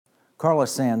Carla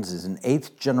Sands is an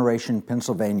eighth-generation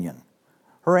Pennsylvanian.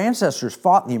 Her ancestors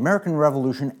fought in the American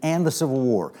Revolution and the Civil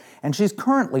War, and she's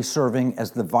currently serving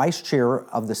as the vice chair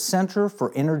of the Center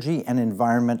for Energy and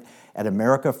Environment at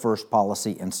America First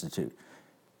Policy Institute.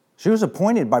 She was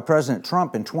appointed by President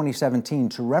Trump in 2017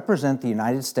 to represent the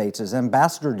United States as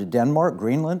ambassador to Denmark,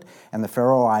 Greenland, and the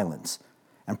Faroe Islands.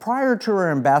 And prior to her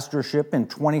ambassadorship in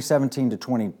 2017 to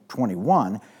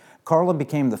 2021, Carla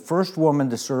became the first woman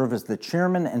to serve as the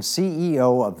chairman and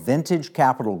CEO of Vintage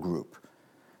Capital Group.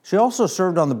 She also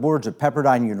served on the boards of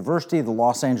Pepperdine University, the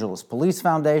Los Angeles Police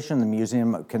Foundation, the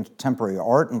Museum of Contemporary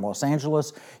Art in Los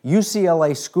Angeles,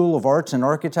 UCLA School of Arts and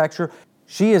Architecture.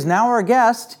 She is now our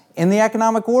guest in the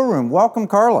Economic War Room. Welcome,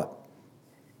 Carla.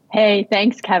 Hey,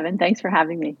 thanks, Kevin. Thanks for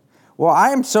having me. Well, I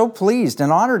am so pleased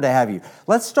and honored to have you.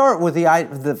 Let's start with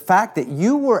the fact that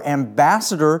you were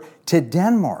ambassador to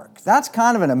Denmark. That's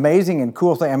kind of an amazing and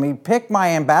cool thing. I mean, pick my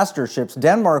ambassadorships,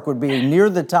 Denmark would be near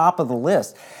the top of the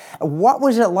list. What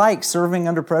was it like serving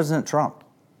under President Trump?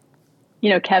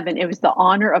 You know, Kevin, it was the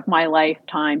honor of my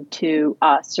lifetime to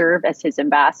serve as his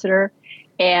ambassador.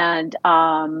 And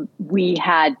we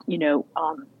had,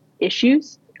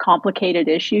 issues, complicated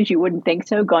issues. You wouldn't think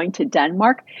so going to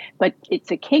Denmark, but it's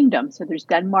a kingdom. So there's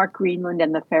Denmark, Greenland,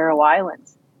 and the Faroe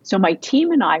Islands. So my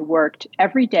team and I worked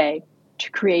every day to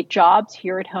create jobs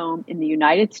here at home in the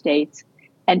United States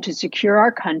and to secure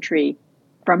our country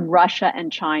from Russia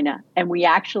and China. And we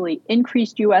actually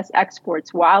increased U.S.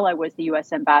 exports while I was the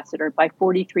U.S. ambassador by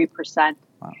 43%.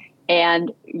 Wow.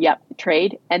 And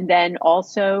trade. And then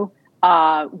also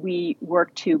we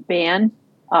worked to ban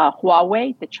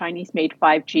Huawei, the Chinese-made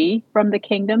 5G, from the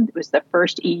kingdom. It was the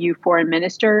first EU foreign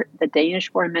minister. The Danish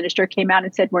foreign minister came out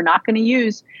and said, we're not going to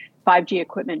use 5G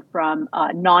equipment from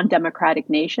non-democratic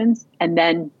nations. And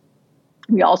then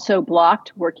we also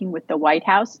blocked, working with the White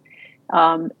House,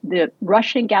 the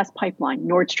Russian gas pipeline,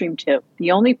 Nord Stream 2.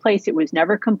 The only place it was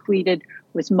never completed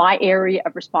was my area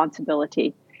of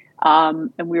responsibility.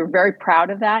 And we were very proud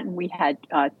of that. And we had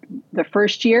the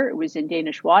first year, it was in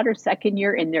Danish water, second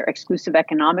year in their exclusive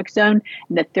economic zone.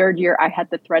 And the third year, I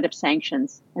had the threat of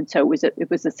sanctions. And so it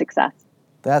was a success.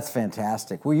 That's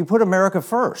fantastic. Well, you put America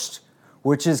first,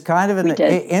 which is kind of an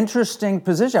interesting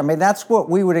position. I mean, that's what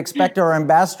we would expect our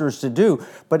ambassadors to do,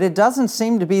 but it doesn't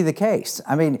seem to be the case.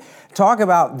 I mean, talk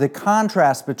about the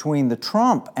contrast between the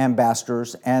Trump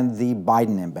ambassadors and the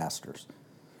Biden ambassadors.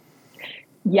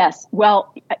 Yes.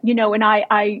 Well, and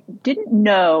I didn't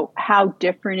know how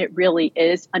different it really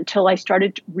is until I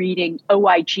started reading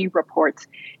OIG reports.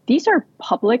 These are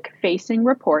public-facing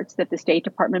reports that the State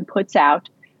Department puts out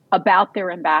about their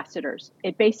ambassadors.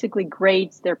 It basically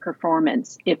grades their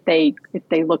performance if they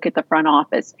look at the front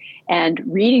office. And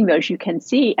reading those, you can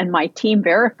see, and my team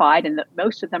verified, and that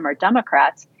most of them are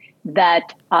Democrats,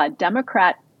 that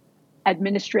Democrat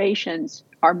administrations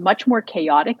are much more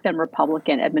chaotic than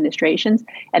Republican administrations,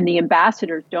 and the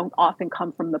ambassadors don't often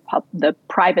come from the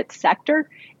private sector,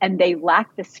 and they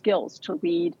lack the skills to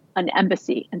lead an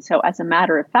embassy. And so, as a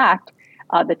matter of fact,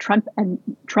 the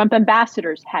Trump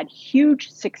ambassadors had huge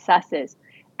successes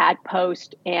at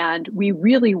post, and we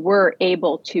really were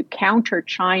able to counter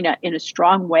China in a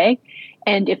strong way.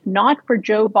 And if not for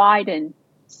Joe Biden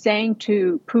saying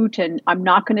to Putin, I'm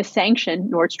not going to sanction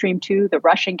Nord Stream 2, the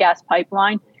Russian gas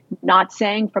pipeline, not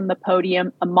saying from the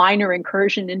podium a minor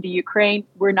incursion into Ukraine,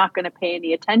 we're not going to pay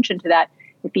any attention to that.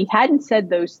 If he hadn't said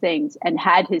those things and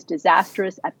had his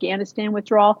disastrous Afghanistan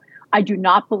withdrawal, I do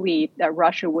not believe that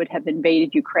Russia would have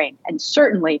invaded Ukraine. And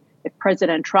certainly, if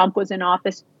President Trump was in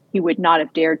office, he would not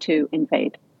have dared to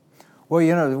invade.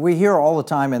 Well, we hear all the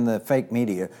time in the fake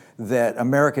media that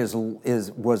America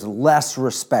was less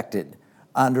respected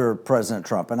under President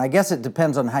Trump. And I guess it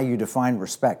depends on how you define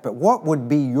respect. But what would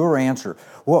be your answer?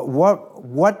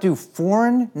 What do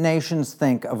foreign nations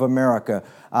think of America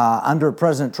under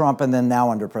President Trump and then now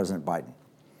under President Biden?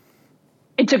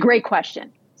 It's a great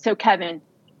question. So, Kevin,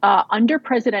 under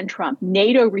President Trump,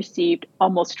 NATO received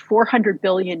almost $400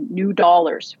 billion new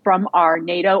dollars from our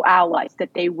NATO allies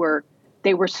that they were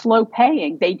slow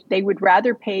paying. They would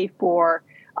rather pay for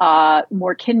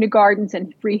more kindergartens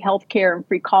and free healthcare and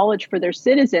free college for their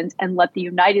citizens and let the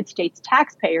United States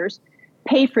taxpayers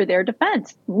pay for their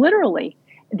defense. Literally,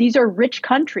 these are rich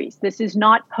countries. This is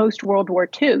not post-World War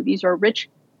II. These are rich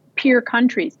peer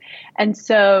countries. And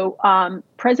so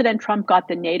President Trump got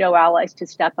the NATO allies to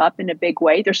step up in a big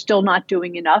way. They're still not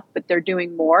doing enough, but they're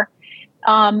doing more.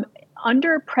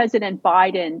 Under President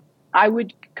Biden, I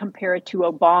would compare it to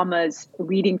Obama's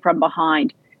leading from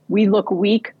behind. We look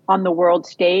weak on the world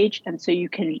stage. And so you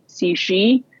can see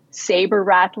Xi saber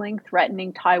rattling,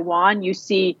 threatening Taiwan. You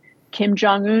see Kim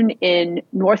Jong-un in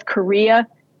North Korea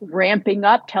ramping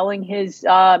up, telling his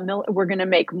we're going to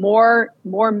make more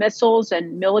missiles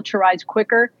and militarize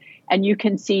quicker. And you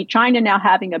can see China now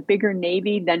having a bigger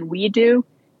Navy than we do.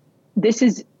 This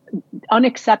is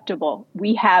unacceptable.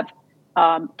 We have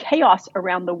chaos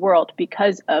around the world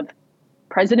because of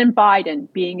President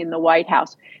Biden being in the White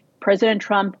House. President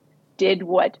Trump did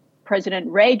what President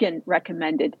Reagan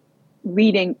recommended,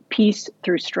 leading peace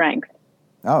through strength.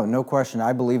 Oh, no question.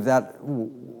 I believe that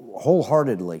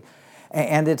wholeheartedly.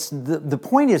 And it's the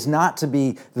point is not to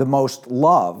be the most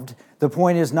loved. The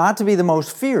point is not to be the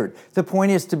most feared. The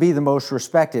point is to be the most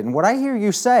respected. And what I hear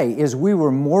you say is we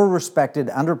were more respected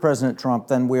under President Trump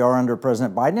than we are under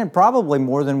President Biden, and probably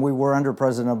more than we were under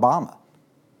President Obama.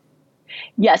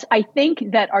 Yes, I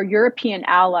think that our European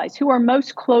allies, who are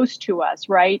most close to us,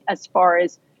 right, as far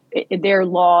as their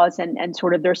laws and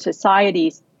sort of their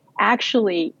societies,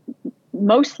 actually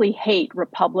mostly hate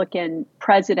Republican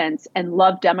presidents and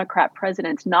love Democrat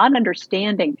presidents, not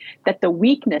understanding that the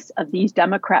weakness of these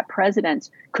Democrat presidents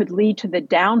could lead to the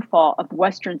downfall of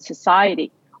Western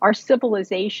society. Our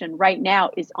civilization right now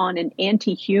is on an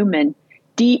anti-human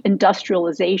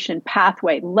deindustrialization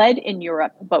pathway led in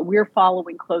Europe, but we're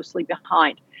following closely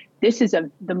behind. This is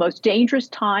the most dangerous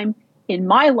time in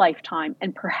my lifetime,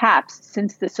 and perhaps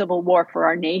since the Civil War, for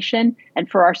our nation and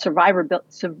for our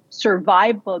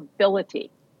survivability.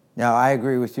 No, I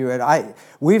agree with you. And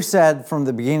we've said from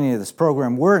the beginning of this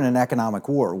program, we're in an economic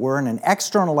war. We're in an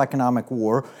external economic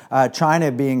war,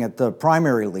 China being at the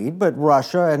primary lead, but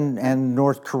Russia and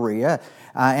North Korea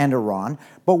and Iran.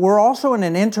 But we're also in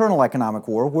an internal economic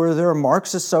war where there are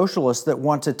Marxist socialists that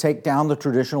want to take down the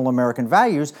traditional American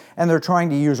values, and they're trying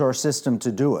to use our system to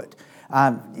do it.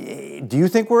 Do you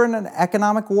think we're in an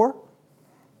economic war?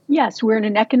 Yes, we're in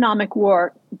an economic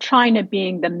war, China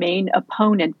being the main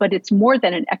opponent, but it's more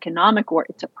than an economic war.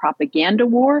 It's a propaganda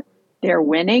war. They're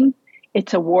winning.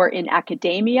 It's a war in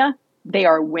academia. They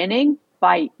are winning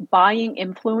by buying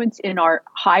influence in our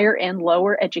higher and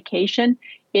lower education.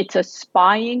 It's a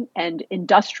spying and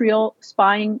industrial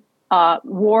spying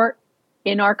war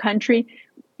in our country.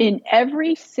 In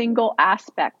every single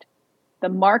aspect, the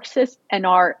Marxists and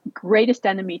our greatest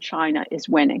enemy, China, is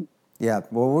winning. Yeah,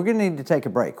 well, we're going to need to take a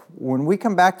break. When we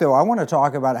come back, though, I want to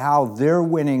talk about how they're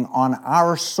winning on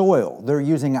our soil. They're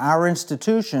using our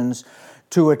institutions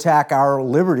to attack our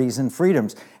liberties and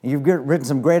freedoms. And you've written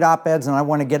some great op-eds, and I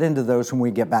want to get into those when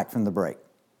we get back from the break.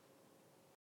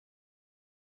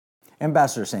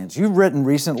 Ambassador Sands, you've written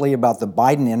recently about the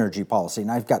Biden energy policy, and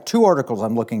I've got two articles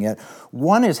I'm looking at.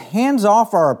 One is Hands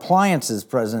Off Our Appliances,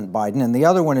 President Biden, and the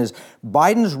other one is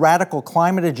Biden's radical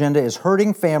climate agenda is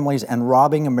hurting families and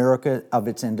robbing America of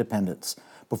its independence.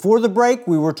 Before the break,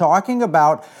 we were talking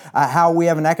about how we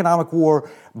have an economic war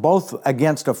both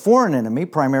against a foreign enemy,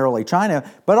 primarily China,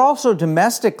 but also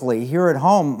domestically here at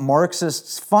home,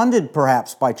 Marxists funded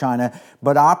perhaps by China,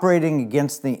 but operating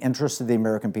against the interests of the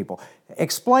American people.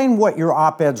 Explain what your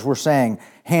op-eds were saying,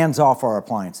 hands off our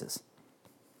appliances.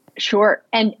 Sure.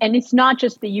 And it's not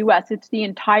just the U.S., it's the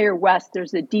entire West.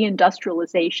 There's a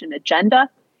deindustrialization agenda.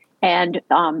 And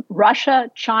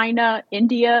Russia, China,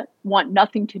 India want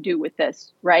nothing to do with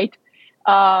this, right?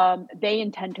 They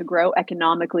intend to grow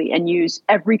economically and use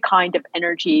every kind of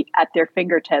energy at their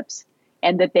fingertips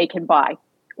and that they can buy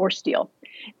or steal.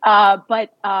 But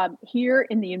here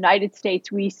in the United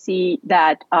States, we see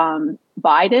that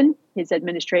Biden, his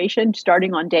administration,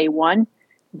 starting on day one,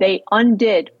 they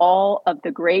undid all of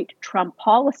the great Trump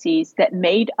policies that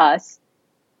made us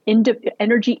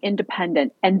energy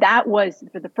independent. And that was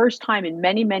for the first time in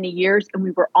many, many years. And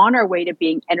we were on our way to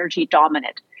being energy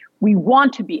dominant. We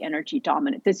want to be energy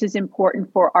dominant. This is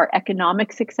important for our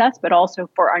economic success, but also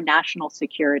for our national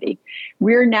security.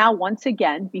 We're now once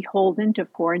again beholden to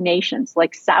foreign nations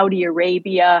like Saudi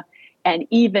Arabia and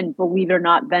even, believe it or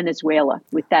not, Venezuela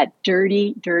with that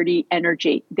dirty, dirty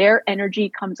energy. Their energy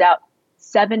comes out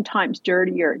 7 times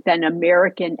dirtier than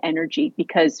American energy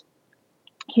because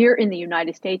here in the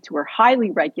United States, we're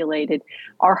highly regulated.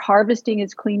 Our harvesting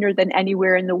is cleaner than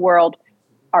anywhere in the world.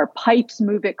 Our pipes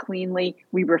move it cleanly.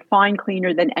 We refine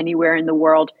cleaner than anywhere in the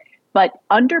world. But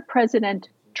under President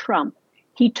Trump,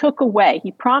 he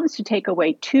promised to take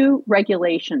away 2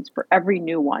 regulations for every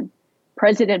new one.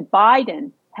 President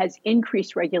Biden has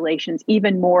increased regulations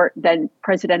even more than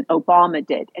President Obama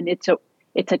did. And it's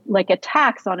like a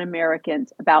tax on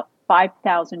Americans, about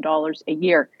 $5,000 a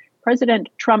year. President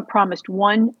Trump promised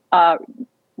one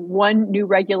new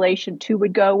regulation, 2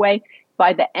 would go away.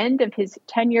 By the end of his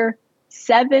tenure,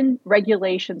 7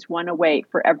 regulations went away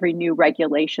for every new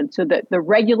regulation. So the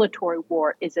regulatory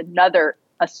war is another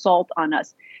assault on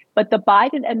us. But the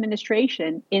Biden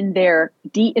administration, in their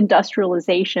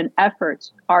deindustrialization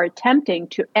efforts, are attempting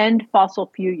to end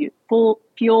fossil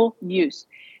fuel use.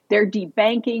 They're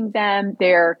debanking them.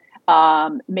 They're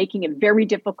making it very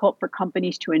difficult for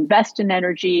companies to invest in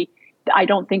energy. I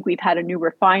don't think we've had a new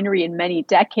refinery in many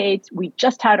decades. We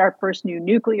just had our first new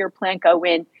nuclear plant go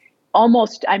in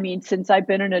almost, I mean, since I've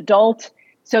been an adult.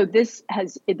 So there's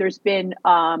been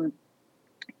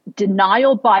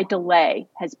denial by delay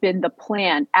has been the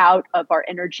plan out of our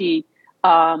energy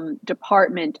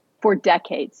department for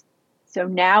decades. So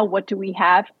now what do we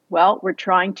have? Well, we're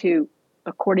trying to,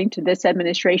 according to this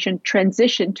administration,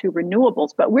 transition to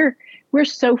renewables. But we're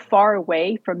so far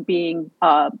away from being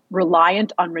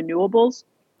reliant on renewables.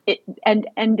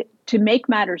 And to make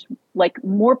matters like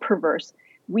more perverse,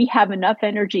 we have enough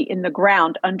energy in the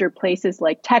ground under places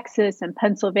like Texas and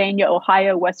Pennsylvania,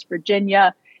 Ohio, West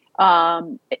Virginia,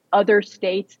 other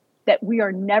states, that we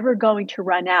are never going to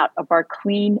run out of our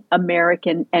clean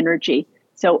American energy.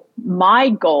 So my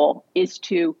goal is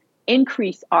to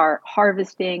increase our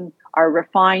harvesting, our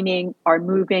refining, our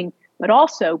moving, but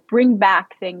also bring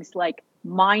back things like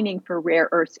mining for rare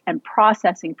earths and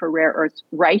processing for rare earths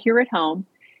right here at home.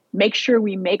 Make sure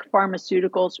we make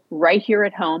pharmaceuticals right here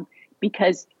at home,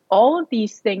 because all of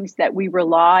these things that we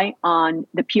rely on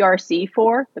the PRC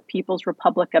for, the People's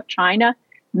Republic of China,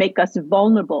 make us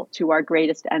vulnerable to our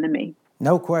greatest enemy.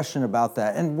 No question about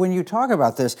that. And when you talk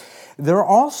about this, they're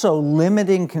also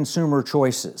limiting consumer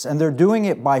choices, and they're doing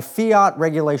it by fiat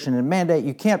regulation and mandate.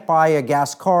 You can't buy a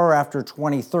gas car after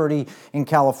 2030 in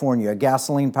California, a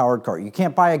gasoline-powered car. You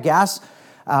can't buy a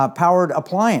gas-powered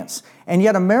appliance. And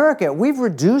yet America, we've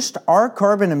reduced our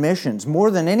carbon emissions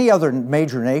more than any other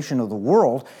major nation of the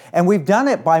world, and we've done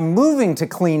it by moving to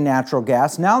clean natural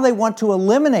gas. Now they want to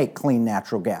eliminate clean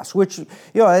natural gas, which,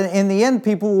 in the end,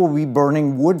 people will be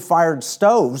burning wood-fired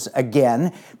stoves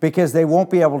again because they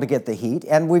won't be able to get the heat.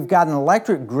 And we've got an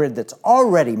electric grid that's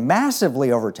already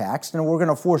massively overtaxed, and we're going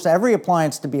to force every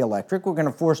appliance to be electric. We're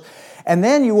going to force, and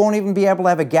then you won't even be able to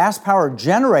have a gas-powered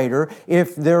generator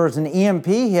if there's an EMP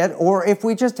hit, or if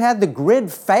we just had the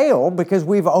grid fail because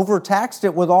we've overtaxed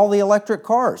it with all the electric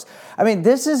cars. I mean,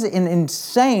 this is an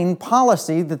insane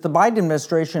policy that the Biden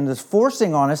administration is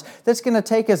forcing on us that's going to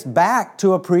take us back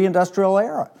to a pre-industrial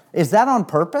era. Is that on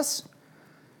purpose?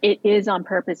 It is on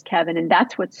purpose, Kevin, and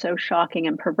that's what's so shocking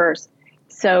and perverse.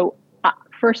 So,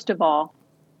 first of all,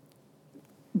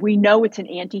 we know it's an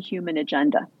anti-human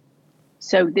agenda.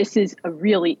 So this is a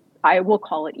really, I will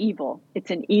call it evil.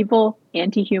 It's an evil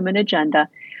anti-human agenda.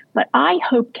 But I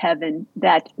hope, Kevin,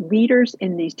 that leaders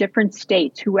in these different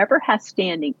states, whoever has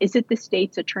standing, is it the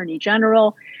state's attorney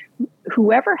general,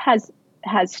 whoever has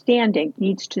standing,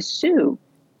 needs to sue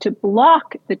to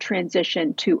block the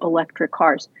transition to electric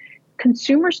cars.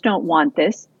 Consumers don't want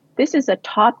this. This is a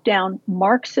top-down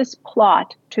Marxist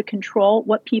plot to control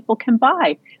what people can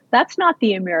buy. That's not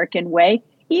the American way.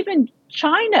 Even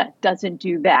China doesn't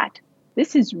do that.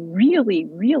 This is really,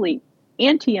 really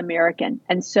anti-American.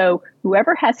 And so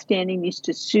whoever has standing needs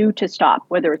to sue to stop,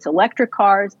 whether it's electric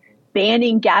cars,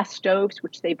 banning gas stoves,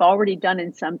 which they've already done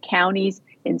in some counties,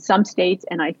 in some states.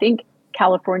 And I think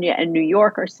California and New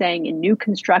York are saying in new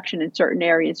construction in certain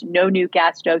areas, no new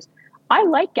gas stoves. I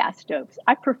like gas stoves.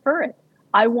 I prefer it.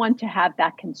 I want to have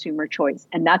that consumer choice,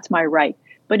 and that's my right.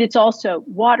 But it's also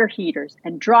water heaters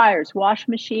and dryers, wash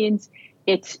machines.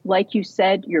 It's, like you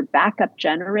said, your backup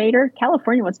generator.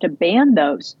 California wants to ban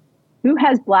those. Who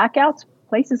has blackouts?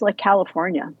 Places like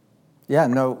California. Yeah,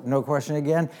 no question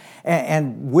again.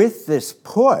 And with this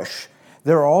push,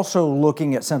 they're also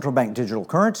looking at central bank digital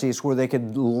currencies where they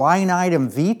could line item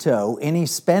veto any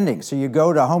spending. So you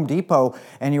go to Home Depot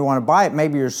and you want to buy it,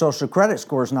 maybe your social credit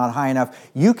score is not high enough,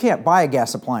 you can't buy a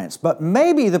gas appliance. But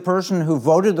maybe the person who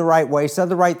voted the right way, said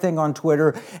the right thing on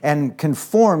Twitter, and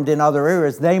conformed in other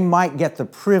areas, they might get the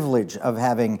privilege of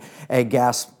having a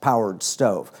gas-powered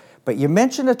stove. But you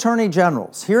mentioned attorney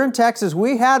generals. Here in Texas,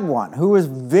 we had one who was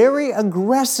very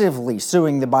aggressively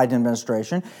suing the Biden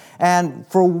administration. And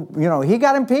he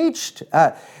got impeached.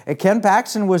 Ken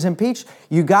Paxton was impeached.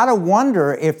 You got to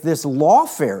wonder if this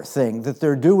lawfare thing that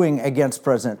they're doing against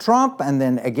President Trump and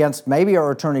then against maybe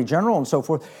our attorney general and so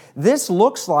forth, this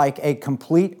looks like a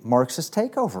complete Marxist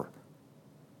takeover.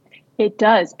 It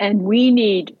does. And we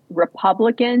need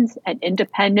Republicans and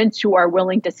independents who are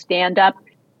willing to stand up.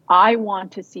 I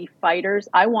want to see fighters.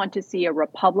 I want to see a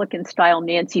Republican-style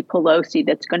Nancy Pelosi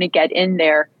that's going to get in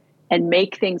there and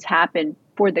make things happen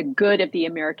for the good of the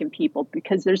American people,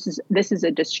 because this is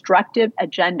a destructive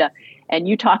agenda. And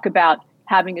you talk about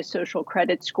having a social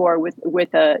credit score with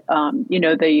the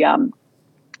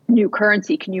new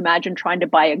currency. Can you imagine trying to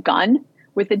buy a gun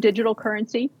with a digital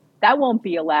currency? That won't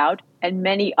be allowed, and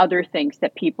many other things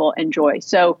that people enjoy.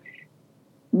 So,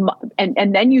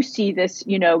 and then you see this,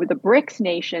 the BRICS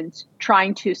nations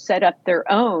trying to set up their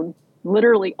own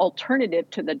literally alternative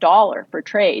to the dollar for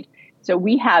trade. So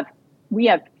we have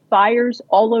fires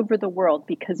all over the world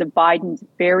because of Biden's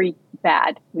very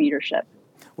bad leadership.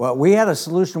 Well, we had a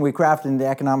solution we crafted in the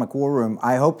Economic War Room.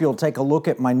 I hope you'll take a look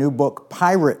at my new book,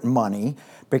 Pirate Money,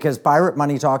 because Pirate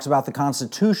Money talks about the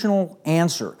constitutional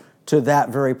answer to that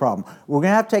very problem. We're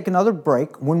going to have to take another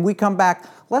break. When we come back,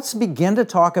 let's begin to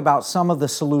talk about some of the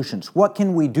solutions. What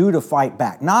can we do to fight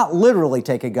back? Not literally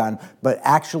take a gun, but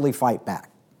actually fight back.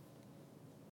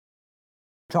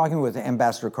 Talking with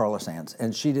Ambassador Carla Sands,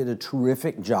 and she did a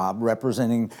terrific job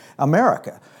representing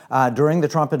America during the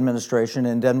Trump administration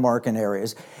in Denmark and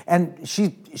areas. And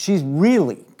she's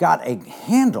really got a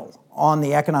handle on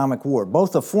the economic war,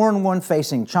 both the foreign one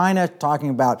facing China, talking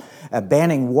about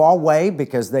banning Huawei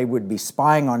because they would be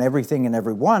spying on everything and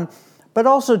everyone, but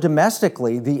also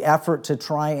domestically, the effort to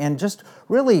try and just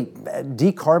really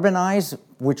decarbonize,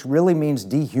 which really means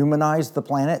dehumanize the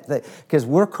planet, because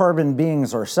we're carbon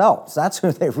beings ourselves. That's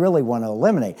who they really want to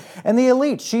eliminate. And the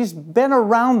elite, she's been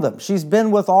around them. She's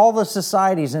been with all the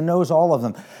societies and knows all of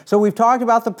them. So we've talked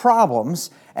about the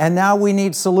problems, and now we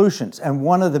need solutions. And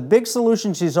one of the big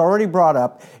solutions she's already brought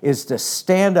up is to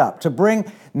stand up, to bring,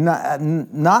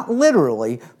 not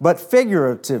literally, but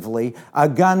figuratively, a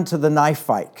gun to the knife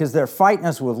fight. Because they're fighting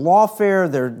us with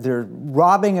lawfare, they're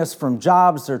robbing us from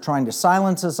jobs, they're trying to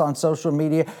silence us on social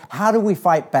media. How do we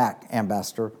fight back,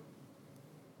 Ambassador?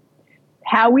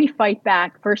 How we fight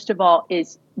back, first of all,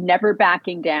 is never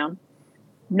backing down,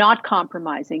 not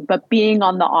compromising, but being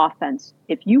on the offense.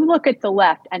 If you look at the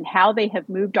left and how they have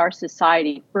moved our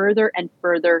society further and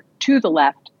further to the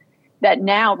left, that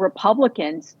now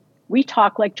Republicans, we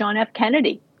talk like John F.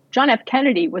 Kennedy. John F.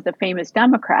 Kennedy was a famous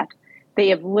Democrat. They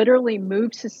have literally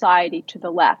moved society to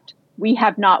the left. We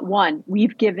have not won.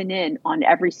 We've given in on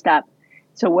every step.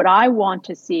 So what I want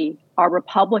to see are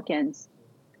Republicans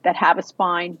that have a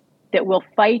spine, that will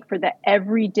fight for the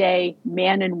everyday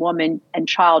man and woman and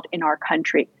child in our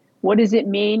country. What does it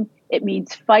mean? It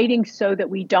means fighting so that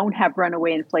we don't have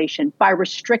runaway inflation by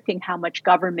restricting how much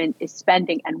government is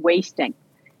spending and wasting.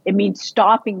 It means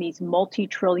stopping these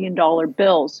multi-trillion-dollar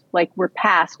bills like were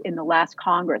passed in the last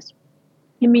Congress.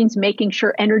 It means making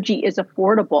sure energy is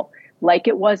affordable, like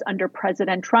it was under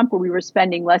President Trump, where we were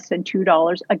spending less than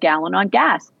 $2 a gallon on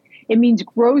gas. It means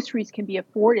groceries can be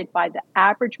afforded by the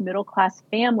average middle-class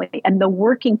family and the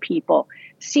working people,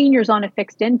 seniors on a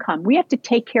fixed income. We have to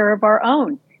take care of our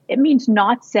own. It means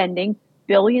not sending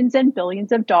billions and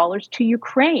billions of dollars to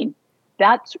Ukraine.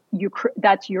 That's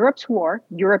Europe's war.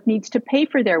 Europe needs to pay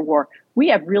for their war. We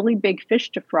have really big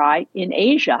fish to fry in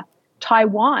Asia.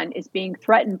 Taiwan is being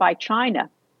threatened by China,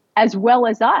 as well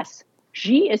as us.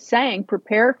 Xi is saying,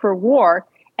 prepare for war.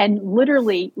 And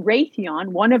literally, Raytheon,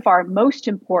 one of our most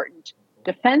important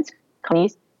defense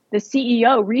companies, the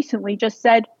CEO recently just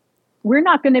said, we're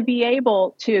not going to be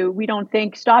able to, we don't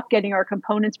think, stop getting our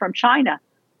components from China.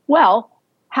 Well,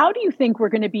 how do you think we're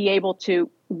going to be able to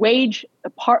wage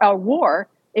a war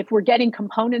if we're getting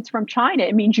components from China?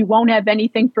 It means you won't have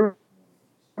anything from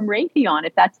Raytheon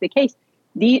if that's the case.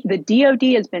 The DoD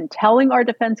has been telling our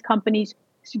defense companies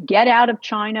to get out of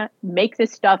China, make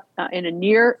this stuff in a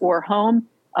near or home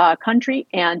country,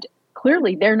 and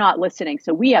clearly they're not listening.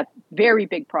 So we have very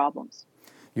big problems.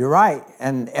 You're right.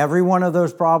 And every one of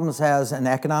those problems has an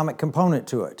economic component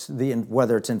to it,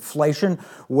 whether it's inflation,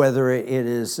 whether it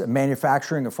is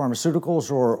manufacturing of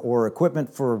pharmaceuticals or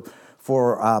equipment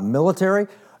for military.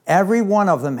 Every one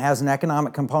of them has an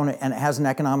economic component and it has an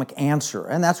economic answer.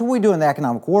 And that's what we do in the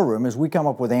Economic War Room, is we come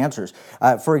up with answers.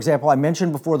 For example, I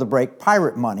mentioned before the break,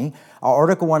 pirate money.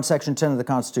 Article 1, Section 10 of the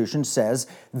Constitution says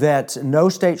that no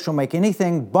state shall make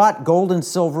anything but gold and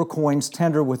silver coins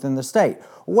tender within the state.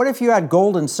 What if you had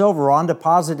gold and silver on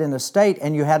deposit in a state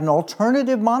and you had an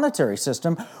alternative monetary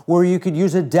system where you could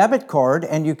use a debit card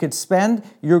and you could spend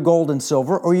your gold and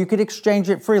silver, or you could exchange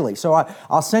it freely? So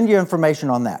I'll send you information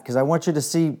on that because I want you to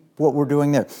see what we're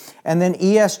doing there. And then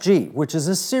ESG, which is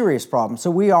a serious problem.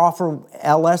 So we offer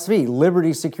LSV,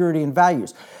 liberty, security, and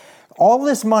values. All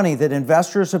this money that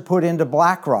investors have put into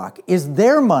BlackRock is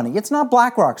their money. It's not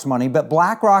BlackRock's money, but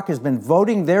BlackRock has been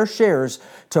voting their shares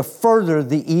to further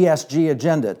the ESG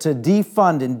agenda, to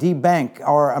defund and debank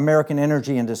our American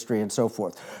energy industry and so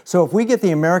forth. So if we get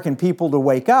the American people to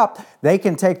wake up, they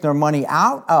can take their money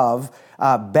out of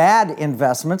bad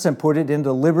investments and put it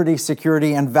into liberty,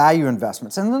 security, and value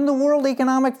investments. And then the World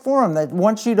Economic Forum that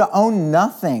wants you to own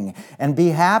nothing and be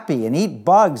happy and eat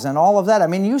bugs and all of that. I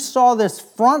mean, you saw this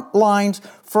front lines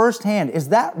firsthand. Is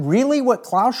that really what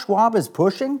Klaus Schwab is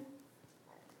pushing?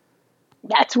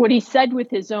 That's what he said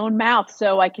with his own mouth,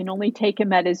 so I can only take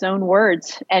him at his own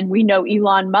words. And we know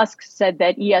Elon Musk said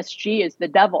that ESG is the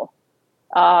devil,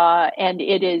 and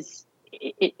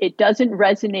it doesn't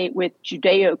resonate with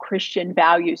Judeo-Christian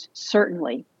values.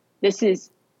 Certainly, this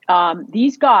is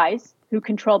these guys who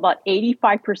control about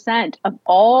 85% of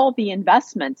all the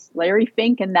investments. Larry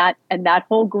Fink and that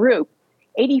whole group,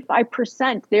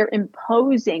 85%. They're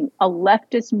imposing a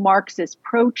leftist, Marxist,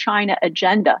 pro-China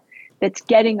agenda that's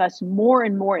getting us more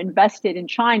and more invested in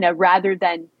China rather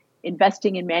than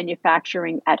investing in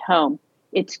manufacturing at home.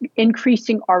 It's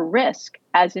increasing our risk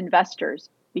as investors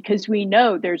because we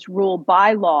know there's rule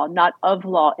by law, not of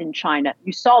law in China.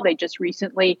 You saw they just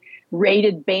recently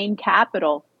raided Bain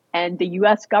Capital, and the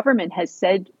US government has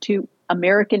said to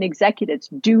American executives,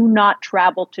 do not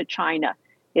travel to China.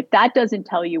 If that doesn't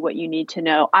tell you what you need to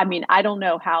know, I mean, I don't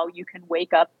know how you can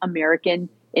wake up American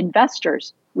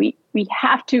investors. We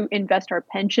have to invest our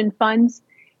pension funds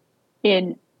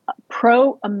in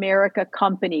pro-America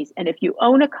companies. And if you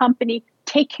own a company,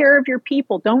 take care of your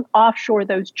people. Don't offshore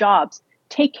those jobs.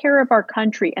 Take care of our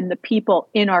country and the people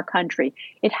in our country.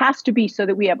 It has to be so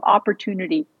that we have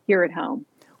opportunity here at home.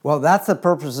 Well, that's the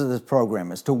purpose of this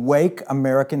program, is to wake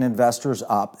American investors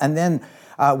up. And then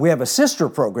we have a sister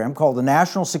program called the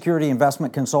National Security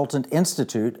Investment Consultant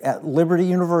Institute at Liberty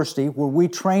University, where we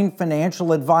train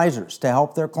financial advisors to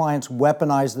help their clients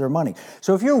weaponize their money.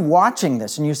 So if you're watching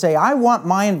this and you say, I want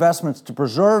my investments to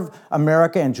preserve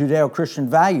America and Judeo-Christian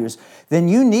values, then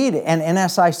you need an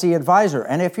NSIC advisor.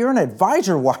 And if you're an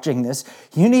advisor watching this,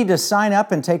 you need to sign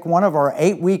up and take one of our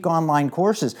 8-week online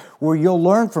courses where you'll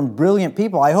learn from brilliant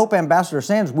people. I hope, Ambassador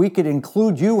Sands, we could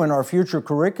include you in our future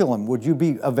curriculum. Would you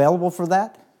be available for that?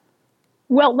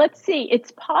 Well, let's see.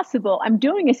 It's possible. I'm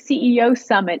doing a CEO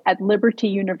summit at Liberty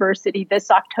University this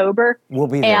October. We'll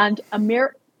be there. And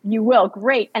you will.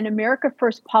 Great. And America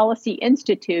First Policy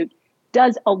Institute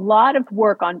does a lot of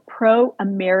work on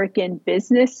pro-American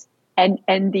business and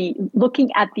the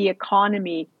looking at the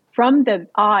economy from the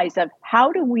eyes of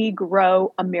how do we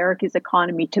grow America's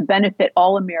economy to benefit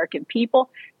all American people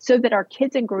so that our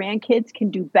kids and grandkids can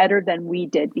do better than we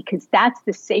did, because that's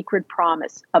the sacred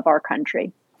promise of our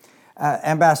country.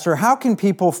 Ambassador, how can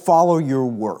people follow your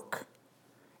work?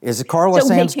 Is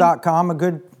CarlaSands.com a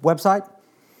good website?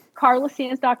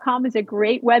 CarlaSands.com is a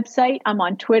great website. I'm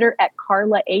on Twitter at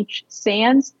Carla H.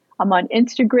 Sands. I'm on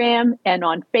Instagram and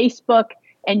on Facebook,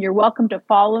 and you're welcome to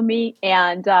follow me.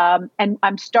 And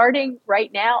I'm starting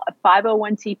right now a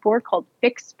 501c4 called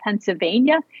Fix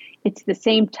Pennsylvania. It's the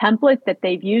same template that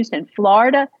they've used in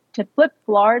Florida to flip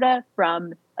Florida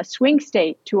from a swing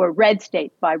state to a red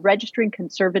state by registering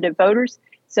conservative voters.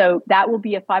 So that will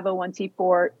be a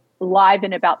 501c4 live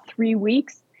in about 3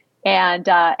 weeks. And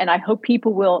I hope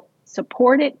people will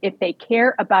support it if they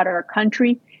care about our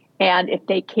country and if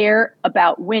they care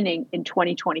about winning in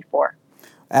 2024.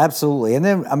 Absolutely. And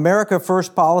then America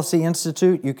First Policy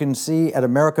Institute, you can see at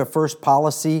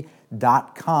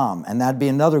americafirstpolicy.com, and that'd be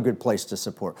another good place to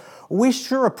support. We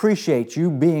sure appreciate you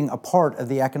being a part of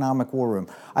the Economic War Room.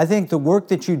 I think the work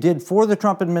that you did for the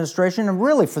Trump administration and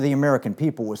really for the American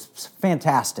people was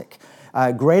fantastic.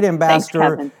 Great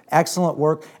ambassador, Thanks, excellent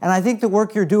work. And I think the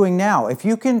work you're doing now, if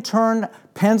you can turn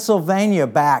Pennsylvania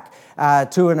back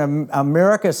to an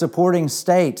America-supporting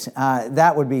state,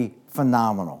 that would be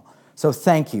phenomenal. So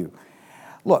thank you.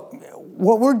 Look,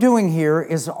 what we're doing here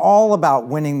is all about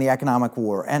winning the economic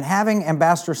war, and having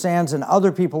Ambassador Sands and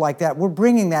other people like that, we're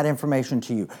bringing that information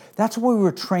to you. That's why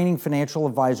we're training financial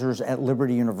advisors at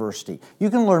Liberty University. You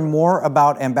can learn more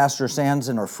about Ambassador Sands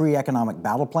and our free economic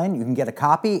battle plan. You can get a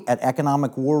copy at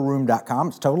economicwarroom.com.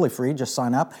 It's totally free. Just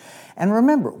sign up. And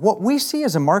remember, what we see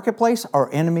as a marketplace,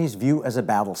 our enemies view as a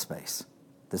battle space.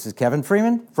 This is Kevin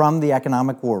Freeman from the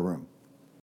Economic War Room.